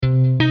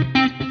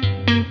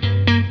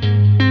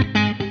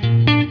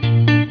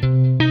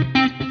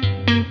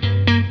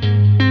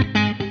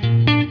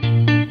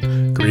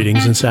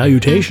and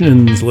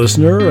salutations,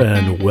 listener,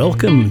 and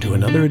welcome to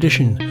another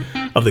edition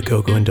of the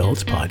Coco and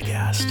Daltz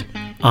podcast.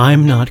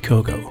 I'm not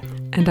Coco.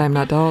 And I'm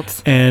not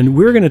Daltz. And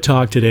we're going to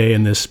talk today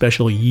in this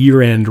special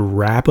year-end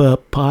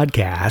wrap-up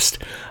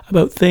podcast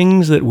about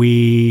things that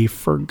we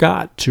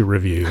forgot to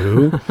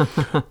review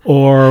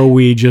or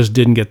we just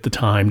didn't get the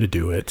time to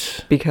do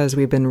it. Because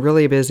we've been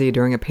really busy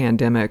during a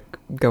pandemic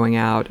going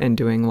out and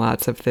doing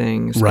lots of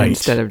things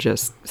instead of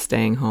just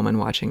staying home and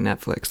watching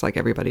Netflix like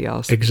everybody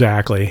else.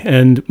 Exactly.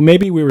 And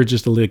maybe we were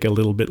just a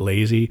little bit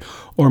lazy,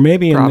 or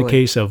maybe in the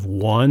case of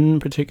one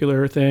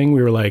particular thing,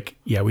 we were like,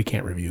 yeah, we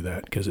can't review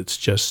that because it's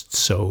just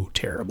so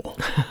terrible.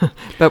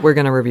 But we're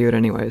going to review it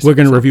anyways. We're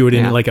going to review it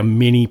in like a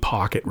mini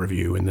pocket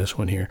review in this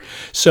one here.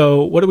 So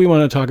what do we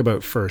want to talk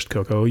about first,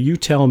 Coco? You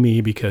tell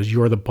me, because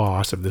you're the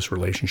boss of this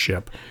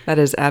relationship. That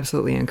is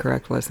absolutely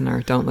incorrect,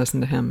 listener. Don't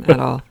listen to him at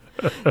all.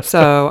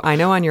 So I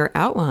know on your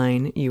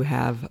outline you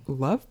have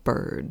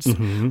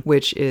Lovebirds,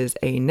 which is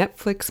a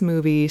Netflix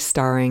movie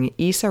starring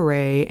Issa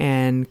Rae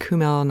and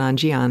Kumail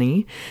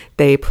Nanjiani.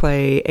 They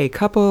play a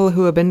couple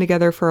who have been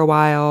together for a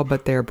while,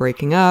 but they're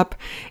breaking up.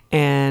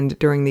 And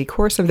during the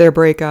course of their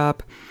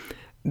breakup,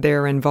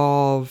 they're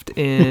involved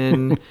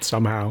in...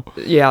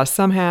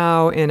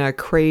 somehow in a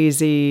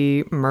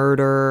crazy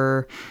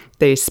murder.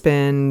 They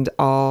spend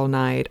all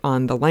night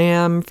on the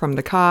lam from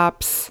the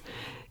cops.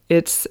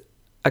 It's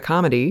a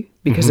comedy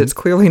because it's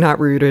clearly not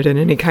rooted in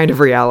any kind of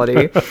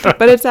reality,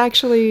 but it's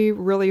actually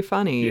really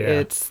funny. Yeah.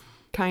 It's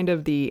kind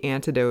of the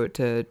antidote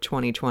to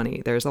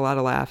 2020. There's a lot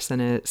of laughs in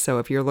it. So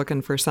if you're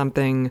looking for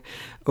something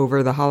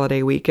over the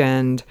holiday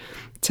weekend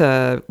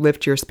to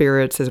lift your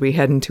spirits as we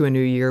head into a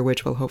new year,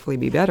 which will hopefully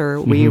be better,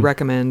 we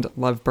recommend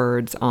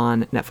Lovebirds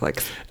on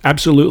Netflix.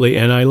 Absolutely.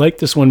 And I like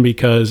this one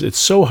because it's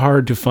so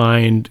hard to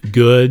find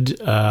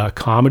good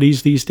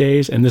comedies these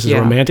days. And this is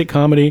a romantic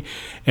comedy,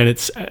 and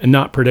it's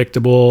not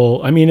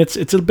predictable. I mean,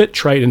 it's a bit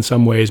trite in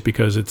some ways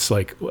because it's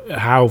like,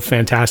 how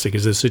fantastic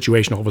is this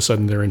situation? All of a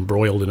sudden they're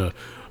embroiled in a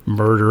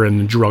murder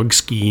and drug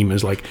scheme.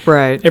 Is like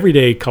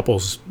everyday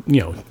couples,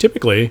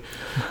 typically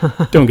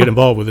don't get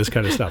involved with this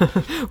kind of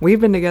stuff.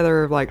 We've been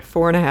together like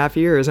 4.5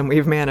 years and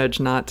we've managed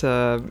not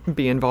to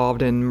be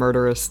involved in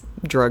murderous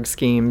drug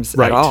schemes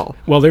at all.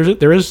 Well,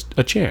 there is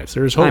a chance.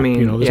 There is hope.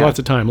 There's lots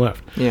of time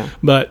left. Yeah.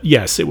 But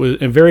yes, it was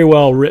very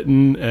well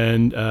written,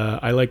 and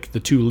I like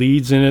the two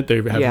leads in it. They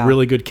have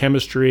really good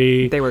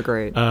chemistry. They were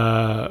great.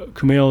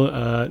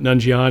 Kumail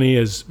Nanjiani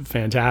is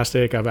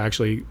fantastic. I've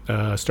actually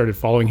started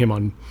following him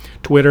on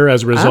Twitter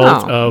as a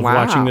result of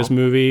watching this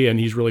movie, and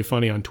he's really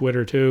funny on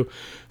Twitter too.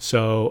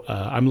 So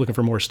I'm looking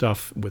for more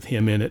stuff with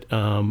him in it.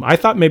 I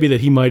thought maybe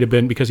that he might have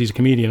been, because he's a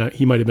comedian,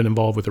 he might have been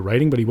involved with the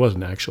writing, but he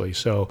wasn't actually.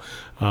 So,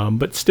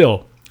 but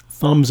still,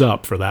 thumbs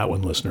up for that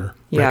one, listener.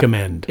 Yeah,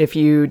 recommend. If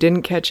you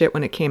didn't catch it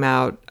when it came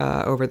out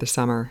over the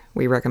summer,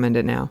 we recommend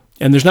it now.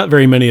 And there's not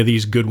very many of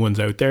these good ones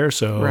out there.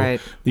 So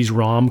these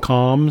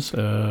rom-coms,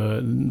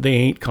 they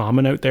ain't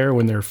common out there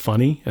when they're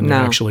funny and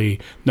they're actually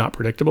not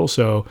predictable.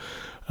 So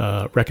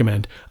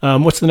recommend.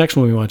 What's the next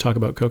one we want to talk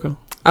about, Coco?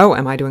 Oh,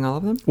 am I doing all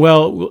of them?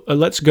 Well,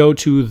 let's go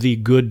to The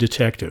Good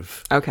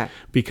Detective. Okay.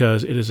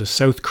 Because it is a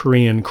South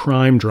Korean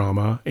crime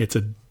drama. It's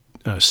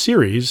a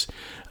series,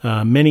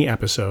 many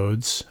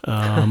episodes.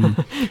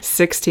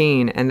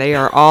 16, and they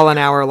are all an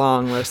hour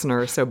long,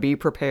 listener, so be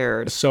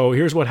prepared. So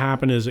here's what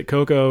happened is that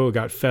Coco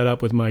got fed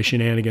up with my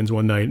shenanigans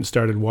one night and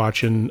started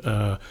watching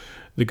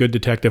The Good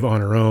Detective on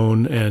her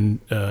own, and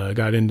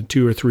got into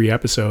 2 or 3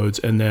 episodes,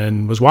 and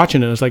then was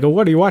watching it. I was like, oh,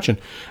 what are you watching?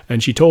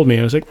 And she told me,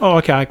 and I was like, oh,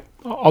 okay,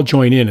 I'll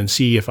join in and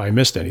see if I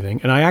missed anything.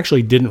 And I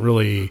actually didn't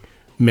really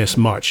miss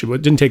much.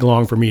 It didn't take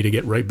long for me to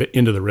get right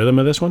into the rhythm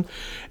of this one.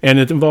 And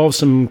it involves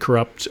some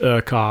corrupt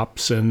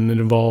cops, and it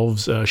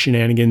involves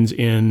shenanigans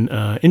in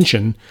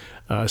Incheon,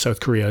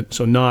 South Korea.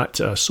 So not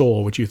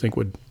Seoul, which you think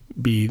would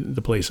be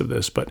the place of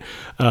this, but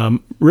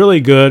really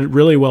good,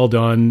 really well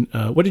done.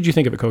 What did you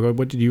think of it, Coco?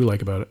 What did you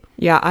like about it?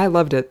 Yeah, I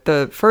loved it.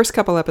 The first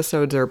couple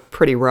episodes are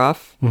pretty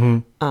rough.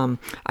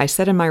 I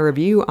said in my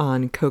review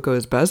on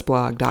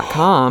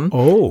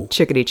cocosbuzzblog.com,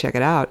 chickadee, check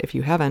it out if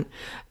you haven't,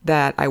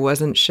 that I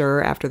wasn't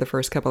sure after the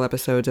first couple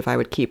episodes if I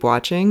would keep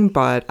watching,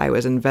 but I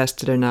was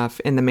invested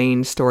enough in the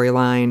main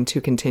storyline to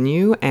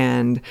continue,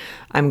 and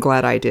I'm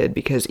glad I did,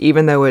 because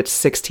even though it's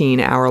 16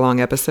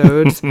 hour-long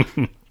episodes,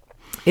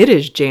 it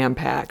is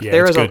jam-packed. Yeah,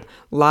 there is a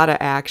lot of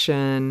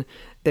action.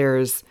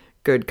 There's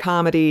good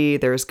comedy.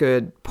 There's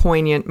good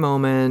poignant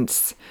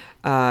moments.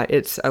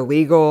 It's a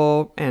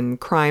legal and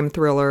crime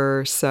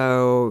thriller,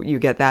 so you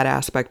get that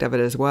aspect of it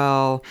as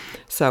well.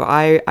 So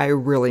I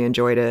really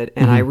enjoyed it,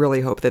 and I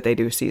really hope that they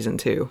do season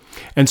 2.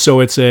 And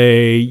so it's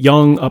a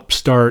young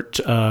upstart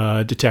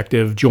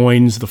detective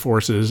joins the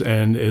forces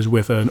and is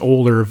with an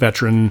older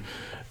veteran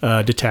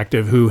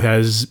detective who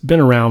has been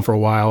around for a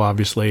while,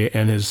 obviously,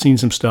 and has seen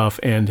some stuff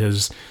and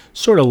has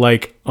sort of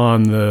like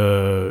on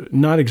the,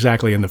 not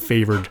exactly in the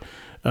favored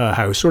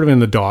house, sort of in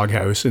the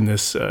doghouse in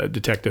this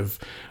detective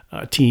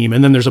team.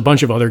 And then there's a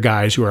bunch of other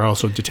guys who are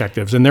also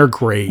detectives, and they're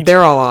great.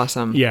 They're all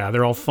awesome. Yeah,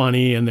 they're all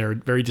funny, and they're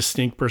very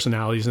distinct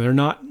personalities, and they're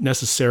not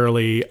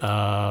necessarily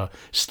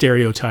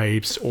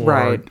stereotypes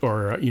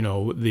or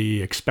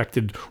the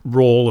expected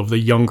role of the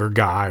younger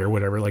guy or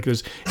whatever. Like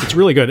it's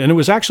really good, and it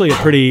was actually a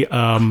pretty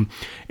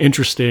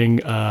interesting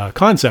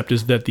concept.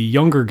 Is that the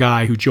younger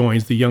guy who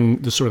joins the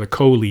sort of the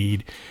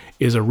co-lead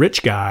is a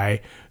rich guy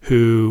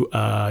who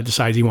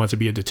decides he wants to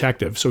be a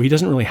detective, so he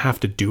doesn't really have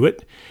to do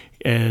it.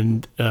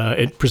 And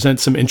it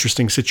presents some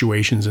interesting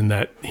situations in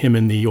that him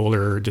and the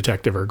older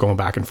detective are going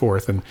back and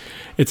forth, and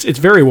it's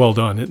very well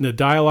done. And the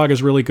dialogue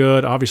is really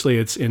good. Obviously,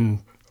 it's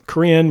in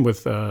Korean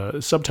with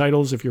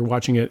subtitles if you're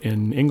watching it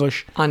in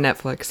English. On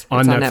Netflix.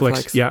 On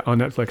Netflix. Yeah, on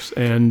Netflix.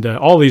 And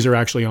all these are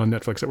actually on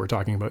Netflix that we're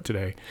talking about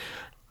today.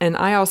 And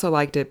I also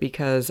liked it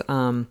because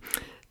none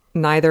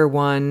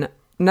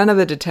of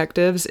the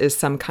detectives is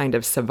some kind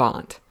of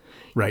savant.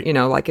 Right.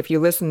 Like if you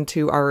listen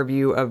to our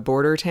review of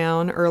Border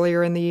Town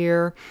earlier in the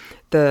year,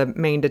 the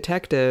main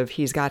detective,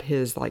 he's got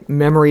his like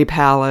memory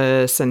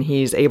palace and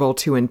he's able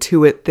to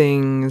intuit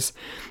things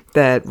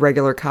that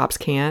regular cops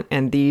can't.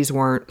 And these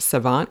weren't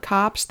savant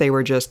cops. They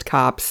were just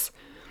cops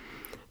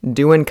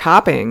doing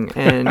copping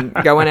and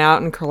going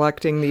out and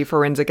collecting the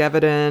forensic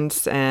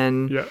evidence.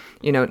 And,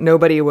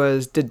 nobody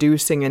was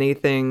deducing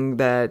anything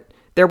that...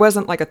 There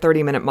wasn't like a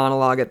 30-minute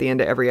monologue at the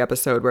end of every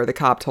episode where the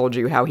cop told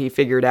you how he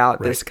figured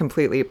out this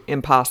completely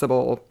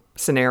impossible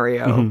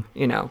scenario,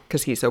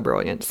 because he's so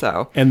brilliant.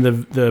 So, and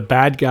the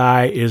bad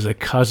guy is a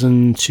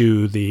cousin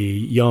to the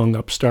young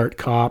upstart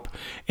cop,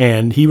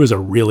 and he was a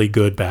really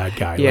good bad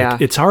guy. Yeah.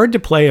 Like, it's hard to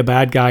play a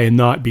bad guy and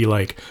not be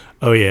like,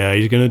 oh yeah,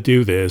 he's going to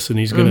do this, and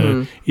he's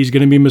going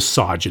to be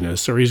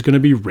misogynist, or he's going to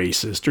be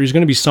racist, or he's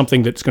going to be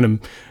something that's going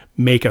to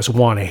make us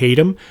want to hate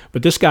him.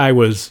 But this guy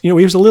was, he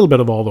was a little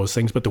bit of all those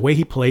things, but the way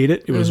he played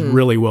it was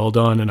really well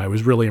done, and I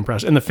was really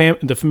impressed. And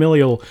the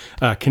familial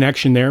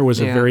connection there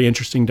was a very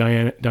interesting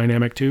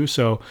dynamic too.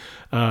 So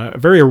a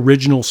very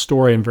original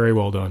story and very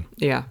well done.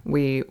 Yeah,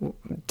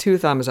 2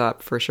 thumbs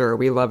up for sure.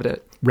 We loved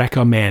it.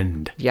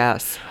 Recommend.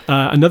 Yes.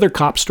 Another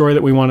cop story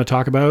that we want to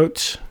talk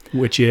about,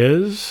 which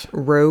is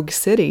Rogue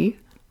City.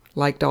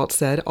 Like Dalt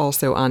said,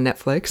 also on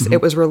Netflix.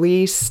 It was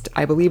released,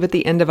 I believe, at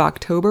the end of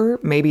October,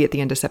 maybe at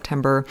the end of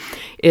September.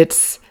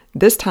 It's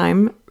this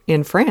time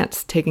in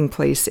France, taking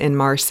place in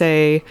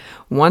Marseille,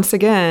 once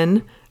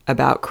again,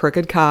 about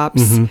crooked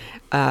cops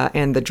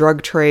and the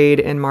drug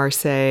trade in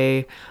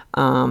Marseille.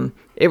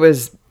 It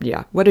was,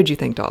 What did you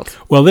think, Dalt?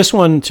 Well, this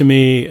one to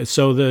me,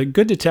 so The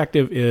Good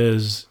Detective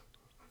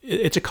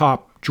it's a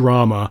cop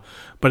drama,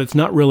 but it's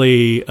not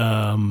really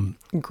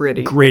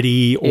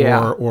gritty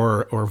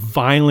or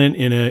violent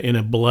in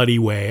a bloody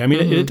way. I mean,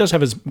 it does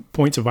have its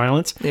points of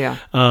violence. Yeah.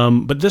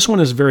 But this one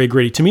is very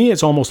gritty. To me,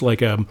 it's almost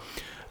like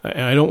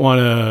I don't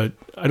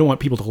want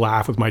people to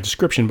laugh with my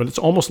description, but it's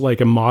almost like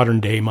a modern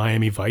day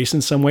Miami Vice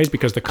in some ways,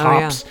 because the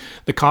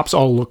cops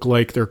all look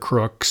like they're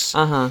crooks,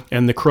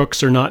 and the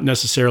crooks are not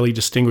necessarily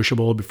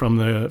distinguishable from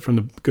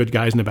the good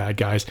guys and the bad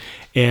guys.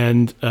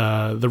 And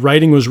the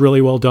writing was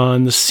really well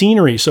done. The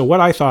scenery. So what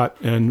I thought,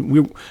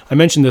 and I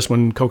mentioned this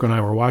when Coco and I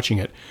were watching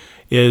it,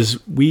 is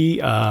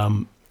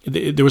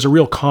there was a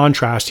real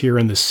contrast here,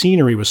 and the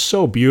scenery was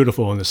so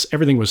beautiful, and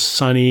everything was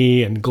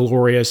sunny and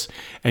glorious,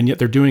 and yet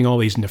they're doing all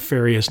these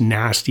nefarious,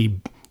 nasty,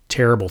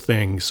 terrible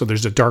things. So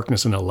there's a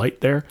darkness and a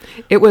light there.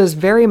 It was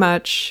very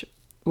much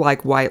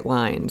like White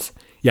Lines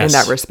in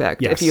that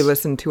respect. Yes. If you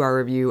listen to our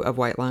review of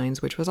White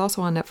Lines, which was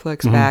also on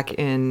Netflix back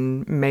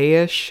in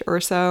May-ish or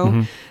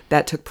so,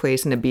 that took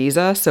place in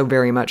Ibiza, so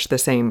very much the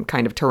same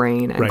kind of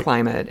terrain and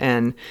climate.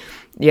 And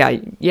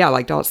yeah,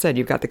 like Dalt said,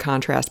 you've got the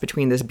contrast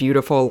between this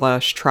beautiful,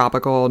 lush,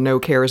 tropical, no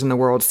cares in the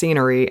world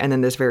scenery, and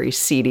then this very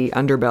seedy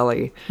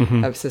underbelly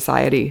of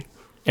society.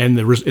 And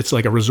it's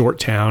like a resort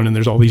town, and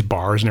there's all these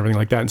bars and everything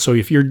like that. And so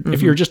if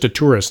you're just a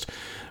tourist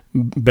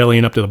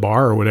bellying up to the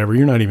bar or whatever,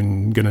 you're not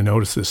even going to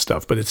notice this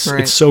stuff. But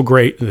it's so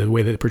great the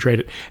way that they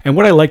portrayed it. And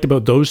what I liked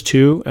about those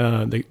two,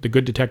 the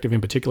Good Detective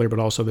in particular, but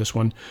also this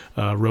one,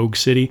 Rogue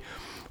City,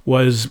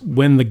 was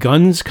when the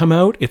guns come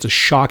out, it's a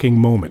shocking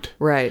moment.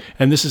 Right.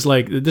 And this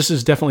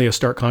is definitely a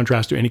stark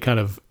contrast to any kind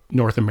of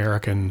North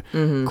American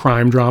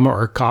crime drama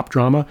or cop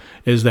drama,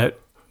 is that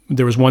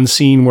there was one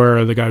scene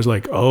where the guy was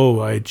like, oh,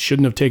 I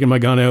shouldn't have taken my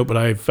gun out, but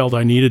I felt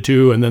I needed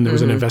to. And then there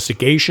was an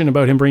investigation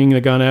about him bringing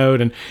the gun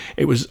out. And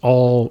it was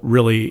all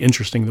really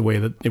interesting the way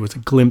that it was a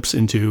glimpse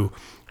into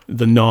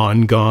the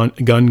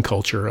non-gun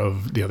culture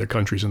of the other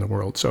countries in the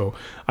world. So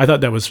I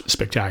thought that was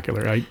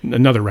spectacular.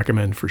 Another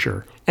recommend for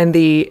sure. And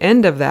the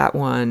end of that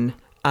one,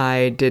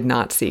 I did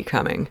not see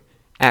coming,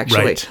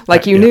 actually. Right.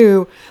 Like you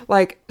knew,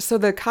 so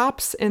the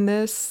cops in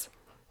this,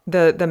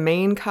 the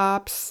main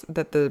cops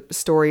that the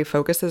story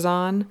focuses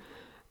on,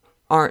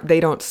 they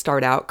don't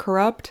start out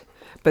corrupt,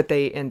 but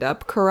they end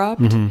up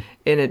corrupt. And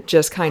it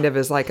just kind of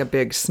is like a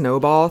big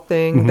snowball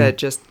thing that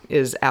just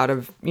is out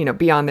of,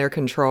 beyond their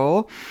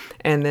control.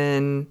 And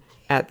then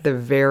at the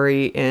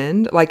very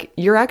end, like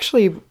you're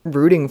actually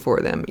rooting for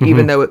them,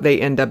 even though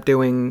they end up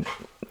doing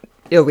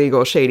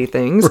illegal, shady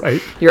things.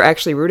 Right. You're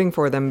actually rooting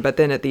for them. But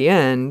then at the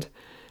end,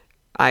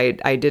 I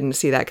didn't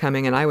see that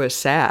coming, and I was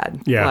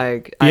sad. Yeah.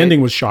 Like the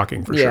ending was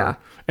shocking for Yeah. sure.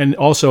 And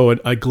also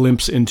a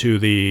glimpse into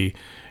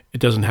it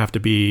doesn't have to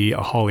be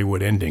a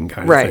Hollywood ending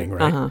kind of Right. thing,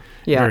 right? Uh-huh.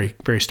 Yeah. Very,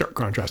 very stark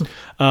contrast.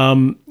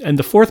 And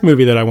the fourth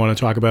movie that I want to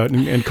talk about,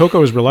 and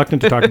Coco is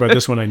reluctant to talk about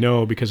this one, I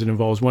know, because it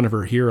involves one of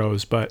her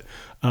heroes, but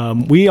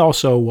we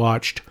also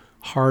watched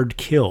Hard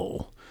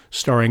Kill,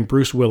 starring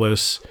Bruce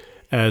Willis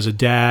as a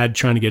dad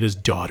trying to get his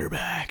daughter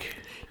back.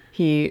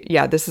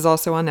 This is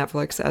also on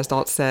Netflix, as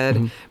Dalt said.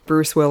 Mm-hmm.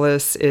 Bruce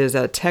Willis is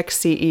a tech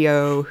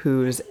CEO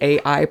whose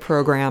AI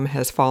program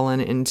has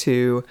fallen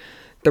into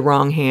the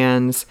wrong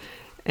hands,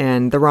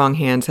 and the wrong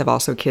hands have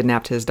also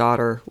kidnapped his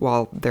daughter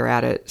while they're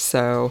at it.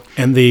 So,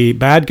 And the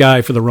bad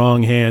guy for the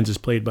wrong hands is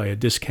played by a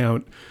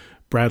discount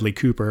Bradley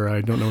Cooper. I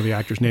don't know the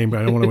actor's name,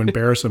 but I don't want to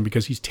embarrass him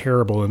because he's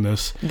terrible in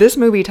this. this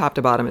movie, top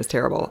to bottom, is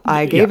terrible.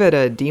 I gave it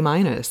a D-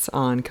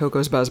 on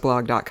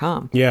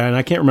cocosbuzzblog.com. Yeah, and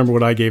I can't remember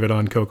what I gave it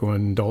on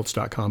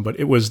cocoandadults.com, but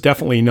it was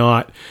definitely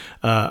not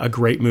a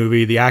great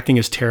movie. The acting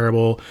is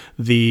terrible.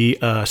 The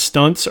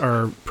stunts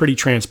are pretty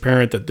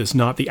transparent that it's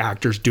not the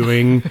actors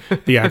doing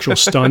the actual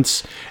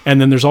stunts.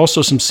 And then there's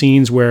also some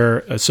scenes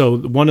where, so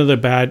one of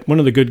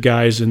the good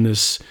guys in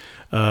this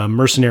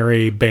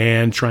mercenary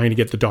band trying to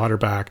get the daughter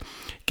back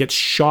gets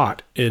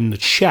shot in the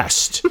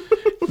chest.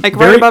 Like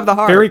right above the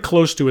heart. Very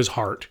close to his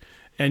heart.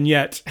 And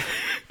yet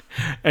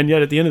at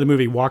the end of the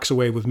movie walks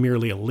away with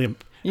merely a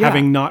limp,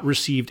 having not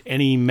received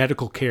any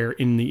medical care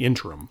in the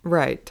interim.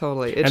 Right,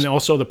 totally. And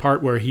also the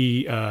part where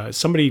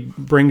somebody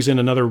brings in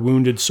another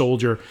wounded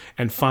soldier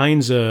and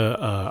finds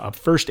a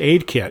first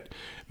aid kit.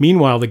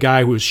 Meanwhile, the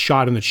guy who was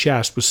shot in the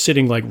chest was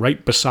sitting like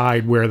right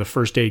beside where the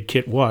first aid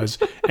kit was,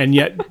 and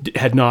yet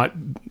had not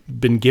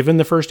been given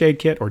the first aid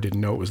kit or didn't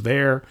know it was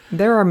there.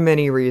 There are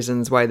many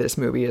reasons why this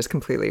movie is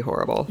completely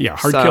horrible. Yeah,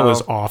 Hard Kill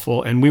is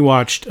awful. And we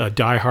watched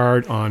Die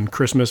Hard on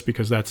Christmas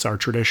because that's our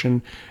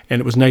tradition. And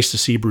it was nice to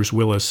see Bruce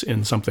Willis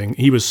in something.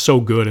 He was so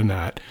good in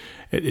that.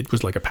 It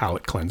was like a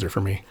palate cleanser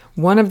for me.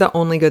 One of the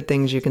only good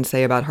things you can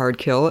say about Hard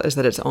Kill is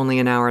that it's only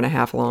an hour and a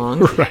half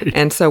long. Right.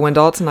 And so when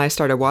Dalton and I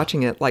started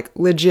watching it, like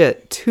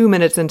legit 2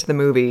 minutes into the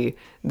movie,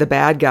 the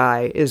bad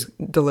guy is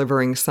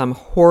delivering some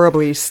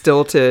horribly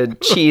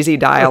stilted, cheesy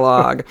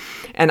dialogue.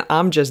 And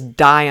I'm just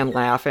dying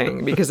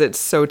laughing because it's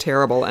so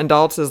terrible. And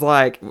Dalton is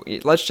like,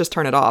 let's just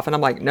turn it off. And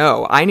I'm like,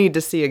 no, I need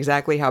to see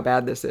exactly how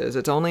bad this is.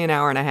 It's only an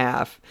hour and a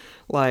half.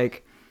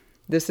 Like,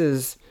 this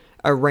is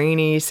a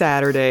rainy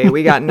Saturday.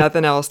 We got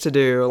nothing else to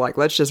do. Like,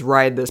 let's just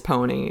ride this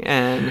pony.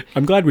 And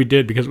I'm glad we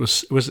did because it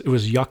was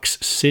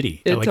Yucks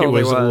City. It like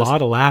totally it was a was.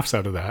 lot of laughs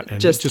out of that,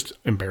 and it's just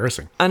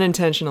embarrassing.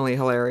 Unintentionally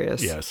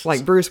hilarious. Yes.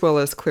 Like Bruce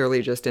Willis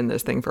clearly just in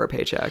this thing for a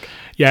paycheck.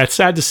 Yeah, it's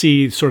sad to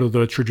see sort of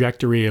the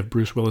trajectory of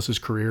Bruce Willis's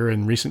career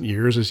in recent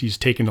years as he's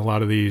taken a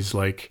lot of these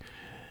like.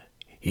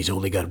 He's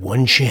only got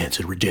one chance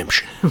at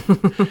redemption.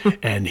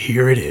 And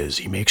here it is.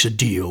 He makes a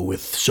deal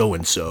with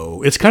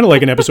so-and-so. It's kind of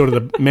like an episode of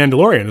The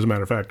Mandalorian, as a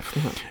matter of fact.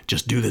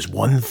 Just do this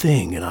one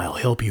thing and I'll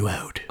help you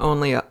out.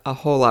 Only a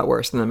whole lot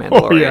worse than The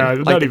Mandalorian. yeah, like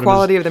not the even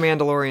quality of The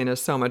Mandalorian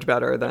is so much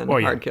better than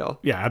Hard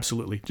Kill. Yeah,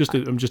 absolutely.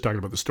 I'm just talking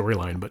about the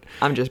storyline. But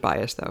I'm just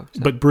biased though.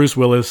 So. But Bruce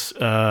Willis,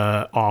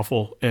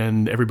 awful.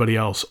 And everybody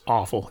else,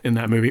 awful in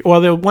that movie.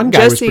 Well, the one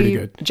guy was pretty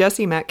good.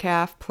 Jesse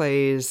Metcalf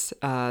plays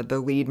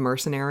the lead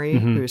mercenary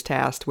who's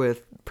tasked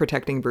with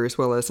protecting Bruce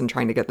Willis and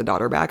trying to get the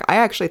daughter back. I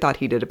actually thought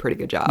he did a pretty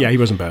good job. Yeah, he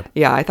wasn't bad.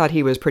 Yeah, I thought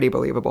he was pretty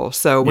believable.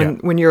 So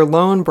when your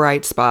lone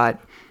bright spot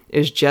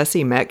is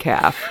Jesse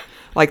Metcalf,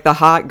 like the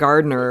hot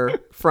gardener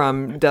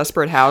from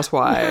Desperate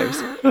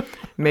Housewives,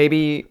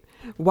 maybe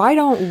why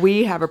don't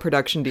we have a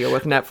production deal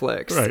with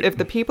Netflix? Right. If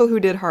the people who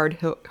did Hard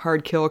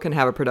Kill can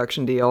have a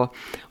production deal,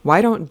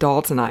 why don't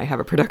Dalton and I have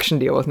a production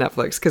deal with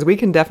Netflix? Because we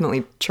can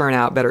definitely churn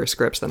out better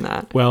scripts than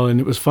that. Well, and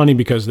it was funny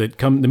because the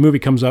movie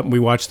comes up and we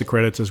watch the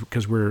credits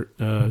because we're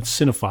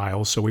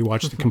cinephiles, so we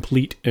watch the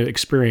complete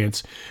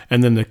experience,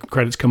 and then the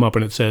credits come up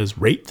and it says,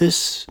 rate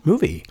this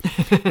movie.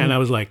 And I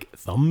was like,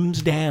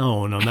 thumbs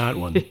down on that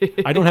one.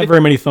 I don't have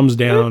very many thumbs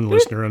down,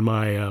 listener, on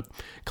my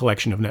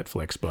collection of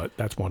Netflix, but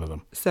that's one of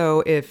them.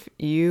 So if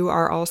you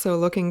are also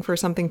looking for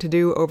something to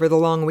do over the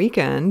long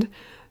weekend,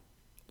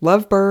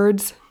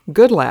 Lovebirds,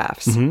 good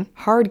laughs.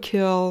 Hard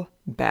Kill,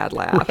 bad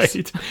laughs.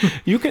 Right.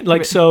 You can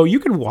you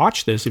can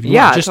watch this if you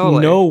want. Just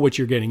totally. know what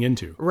you're getting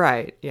into.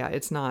 Right. Yeah,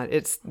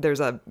 there's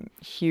a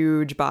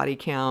huge body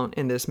count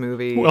in this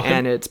movie, Well,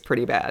 and it's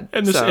pretty bad.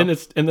 And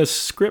the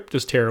script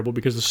is terrible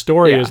because the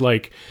story is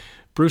like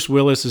Bruce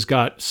Willis has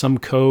got some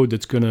code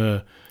that's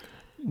gonna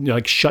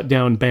like shut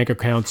down bank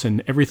accounts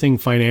and everything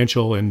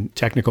financial and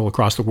technical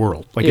across the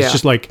world. Like it's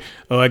just like,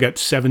 oh, I got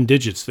 7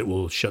 digits that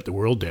will shut the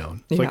world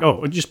down. It's like,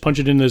 oh, just punch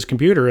it into this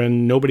computer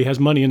and nobody has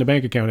money in the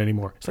bank account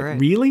anymore. It's like,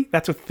 really?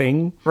 That's a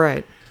thing?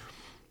 Right.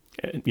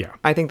 Yeah.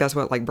 I think that's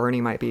what like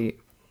Bernie might be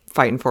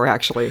fighting for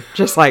actually.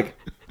 Just like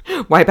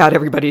wipe out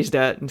everybody's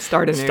debt and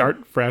start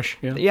fresh.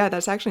 Yeah,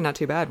 that's actually not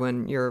too bad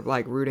when you're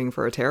like rooting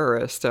for a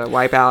terrorist to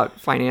wipe out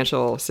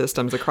financial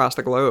systems across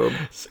the globe.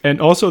 And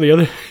also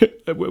the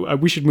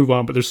we should move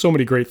on, but there's so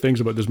many great things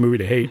about this movie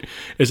to hate.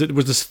 It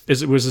was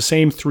the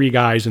same three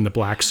guys in the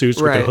black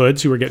suits with the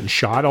hoods who were getting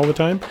shot all the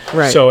time.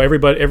 Right. So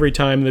every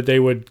time that they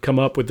would come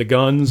up with the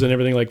guns and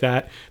everything like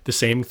that, the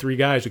same three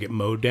guys would get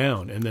mowed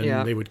down, and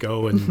then they would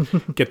go and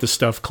get the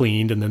stuff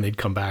cleaned, and then they'd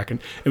come back,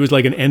 and it was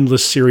like an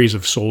endless series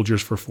of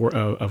soldiers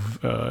of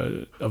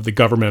the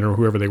government or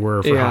whoever they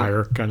were for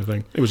hire kind of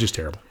thing. It was just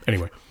terrible.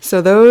 Anyway.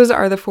 So those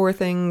are the 4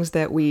 things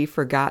that we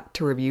forgot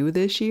to review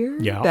this year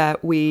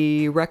that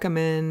we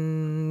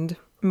recommend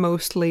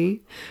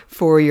mostly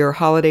for your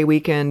holiday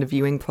weekend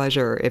viewing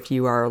pleasure if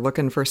you are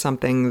looking for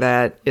something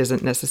that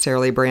isn't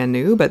necessarily brand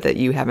new, but that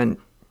you haven't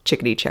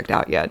chickadee checked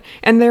out yet.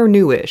 And they're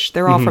newish.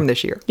 They're all from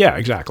this year. Yeah,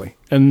 exactly.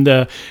 And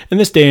in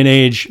this day and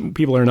age,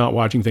 people are not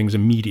watching things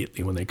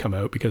immediately when they come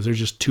out because there's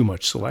just too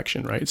much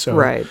selection, right? So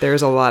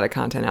there's a lot of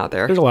content out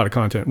there. There's a lot of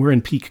content. We're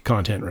in peak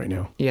content right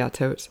now. Yeah,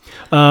 totes.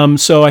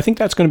 So I think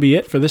that's going to be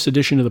it for this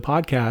edition of the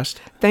podcast.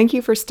 Thank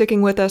you for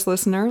sticking with us,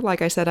 listener.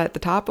 Like I said at the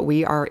top,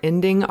 we are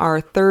ending our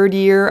 3rd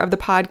year of the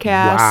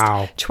podcast.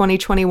 Wow.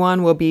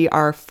 2021 will be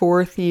our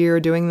 4th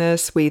year doing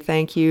this. We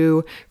thank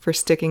you for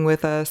sticking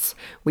with us.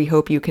 We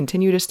hope you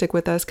continue to stick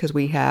with us because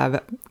we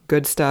have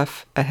good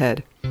stuff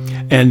ahead.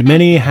 And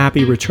many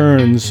happy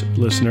returns,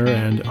 listener,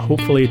 and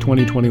hopefully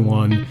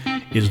 2021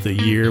 is the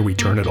year we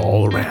turn it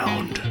all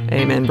around.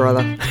 Amen,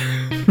 brother.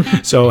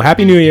 So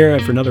happy New Year,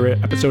 and for another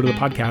episode of the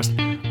podcast,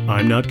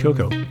 I'm Not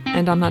Coco.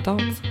 And I'm Not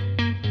Dolls.